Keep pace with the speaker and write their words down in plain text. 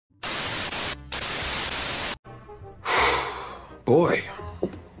Boy,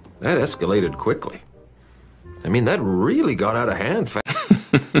 that escalated quickly. I mean, that really got out of hand fast.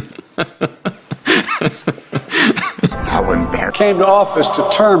 How embarrassing. Came to office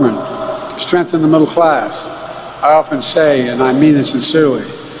determined to strengthen the middle class. I often say, and I mean it sincerely,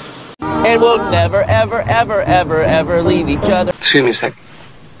 and we'll never, ever, ever, ever, ever leave each other. Excuse me a sec.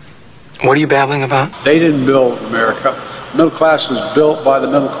 What are you babbling about? They didn't build America. The middle class was built by the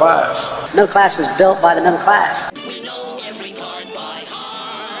middle class. Middle class was built by the middle class. We know every part by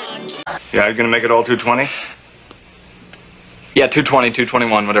heart. Yeah, you're gonna make it all 220? Yeah, 220,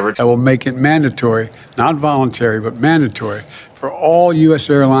 221, whatever. I will make it mandatory, not voluntary, but mandatory, for all U.S.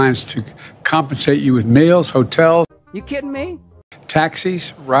 airlines to compensate you with meals, hotels. You kidding me?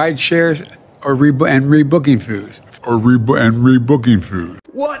 Taxis, ride shares, or rebooking food. Rebooking food.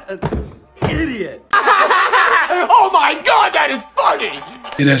 What an idiot! Oh my God, that is funny!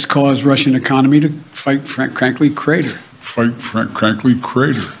 It has caused Russian economy to fight frankly crater.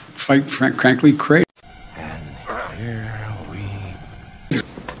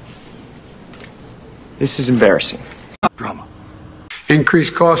 This is embarrassing. Drama. Increase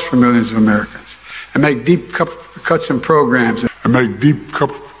costs for millions of Americans and make deep cuts in programs. I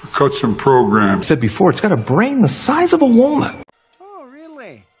said before, it's got a brain the size of a walnut. Oh,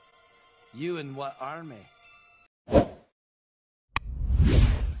 really? You in what army?